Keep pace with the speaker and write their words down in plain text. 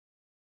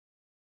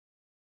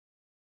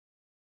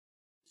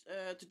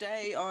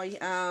Today I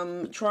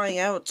am trying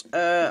out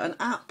an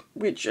app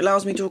which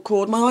allows me to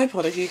record my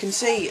iPod. As you can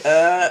see,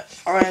 I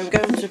am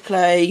going to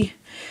play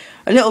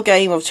a little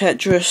game of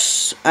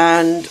Tetris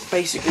and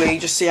basically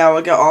just see how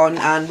I get on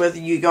and whether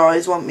you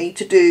guys want me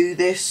to do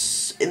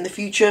this in the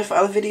future for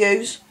other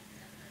videos.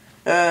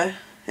 And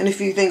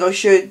if you think I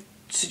should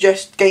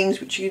suggest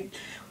games which you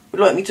would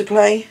like me to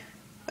play.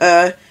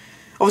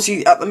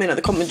 Obviously at the minute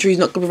the commentary is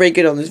not going to be very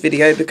good on this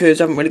video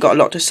because I haven't really got a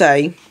lot to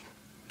say.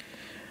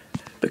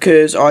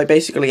 Because I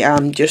basically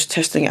am just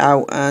testing it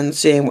out and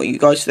seeing what you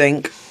guys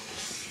think.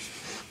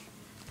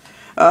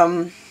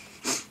 You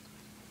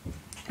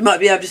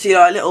might be able to see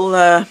like a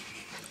little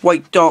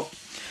white dot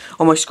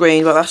on my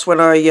screen, but that's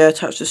when I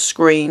touch the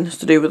screen. It's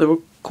to do with the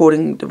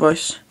recording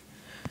device.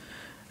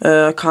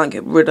 I can't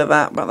get rid of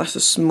that, but that's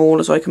as small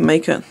as I can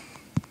make it.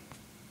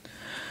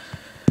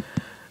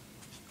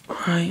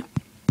 Right.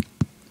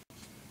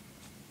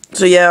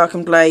 So yeah, I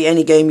can play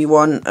any game you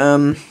want.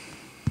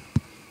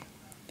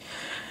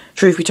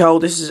 Truth be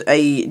told, this is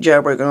a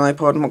jailbroken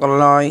iPod, I'm not gonna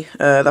lie.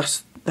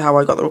 That's how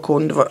I got the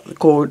recording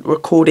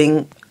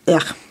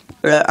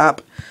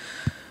app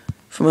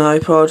for my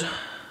iPod.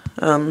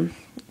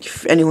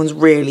 If anyone's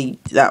really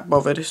that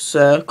bothered, it's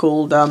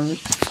called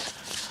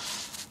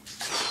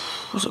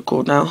what's it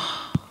called now?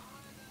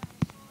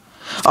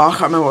 Oh, I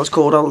can't remember what it's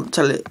called. I'll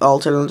tell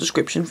in the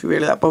description if you're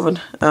really that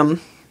bothered.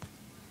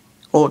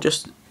 Or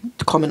just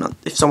comment on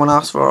if someone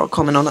asks for it, I'll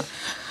comment on it.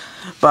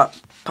 But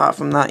apart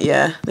from that,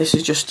 yeah, this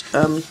is just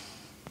a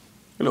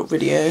little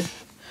video.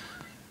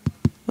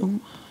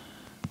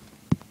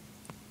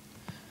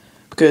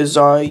 Because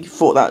I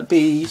thought that'd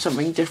be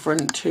something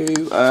different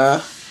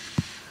to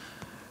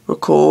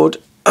record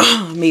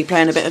me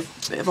playing a bit of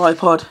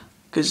iPod,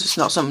 because it's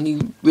not something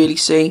you really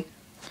see.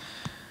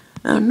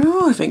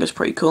 No, I think it's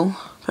pretty cool.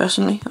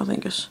 Personally, I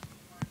think it's.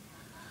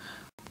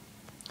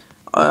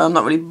 I'm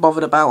not really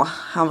bothered about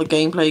how the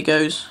gameplay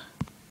goes.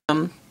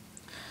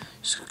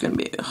 It's gonna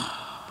be.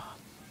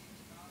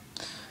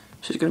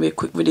 It's gonna be a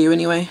quick video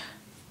anyway.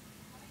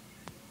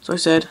 As I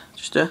said,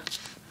 just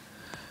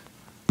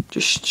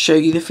show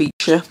you the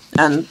feature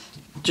and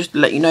just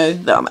let you know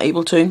that I'm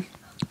able to.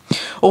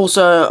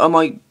 Also, I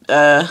might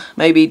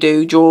maybe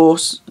do draw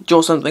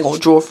something or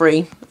draw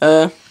free,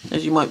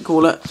 as you might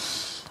call it,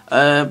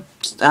 and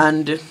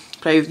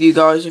play with you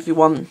guys if you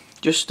want.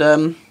 Just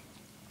give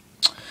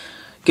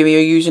me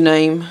your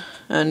username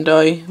and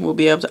I will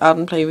be able to add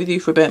and play with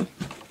you for a bit.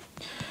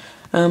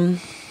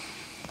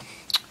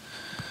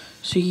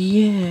 So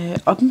yeah,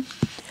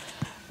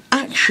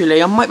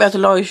 actually I might be able to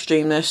live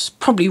stream this.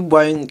 Probably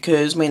won't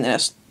because my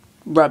internet's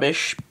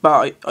rubbish,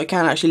 but I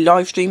can actually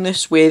live stream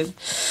this with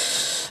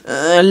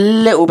a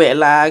little bit of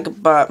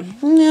lag. But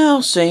yeah,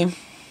 I'll see.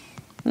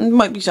 It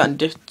might be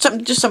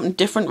something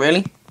different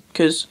really,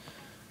 because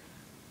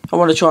I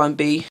want to try and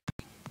be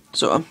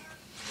sort of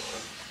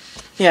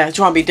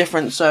try and be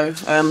different. So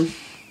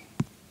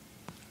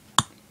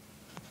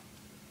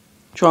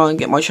try and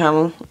get my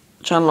channel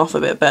off a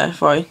bit better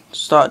if I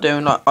start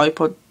doing like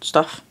iPod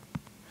stuff.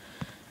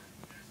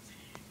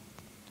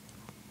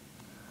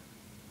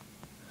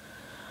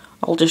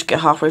 I'll just get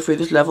halfway through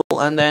this level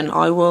and then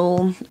I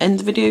will end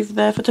the video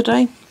there for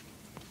today.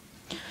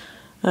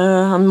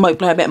 I might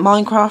play a bit of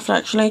Minecraft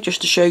actually,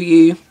 just to show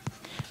you,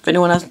 if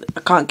anyone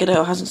can't get it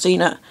or hasn't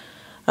seen it,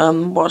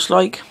 what it's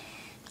like.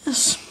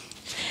 It's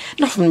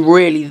nothing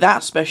really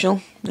that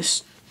special.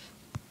 It's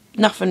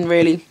nothing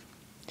really.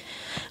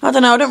 I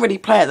don't know, I don't really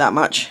play it that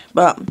much,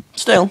 but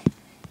still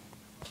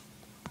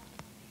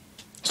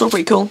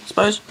pretty cool, I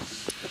suppose.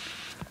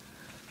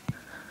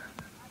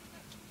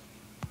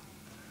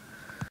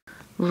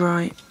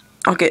 Right,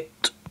 I'll get...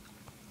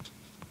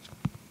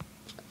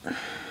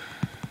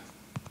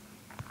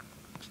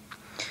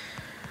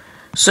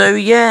 So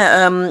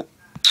yeah,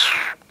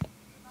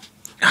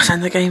 let's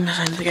end the game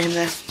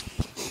there.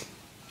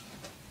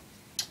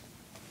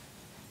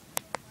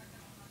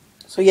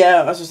 So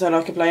yeah, as I said,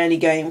 I can play any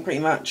game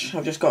pretty much.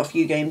 I've just got a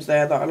few games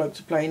there that I like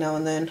to play now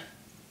and then.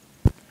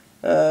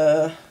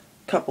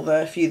 Couple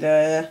there, a few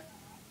there.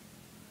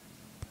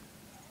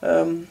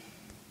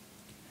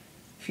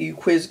 Few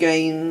quiz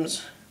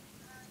games.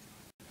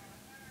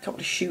 Couple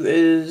of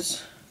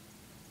shooters.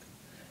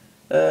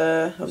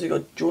 Obviously got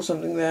to draw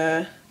something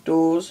there.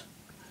 Doors.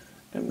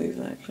 Don't move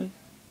that actually.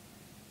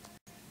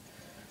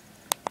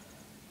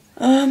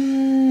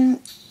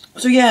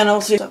 So yeah, and I'll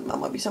see. That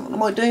might be something I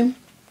might do.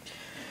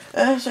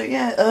 So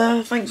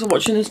yeah, thanks for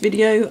watching this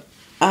video,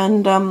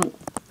 and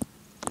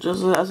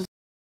just as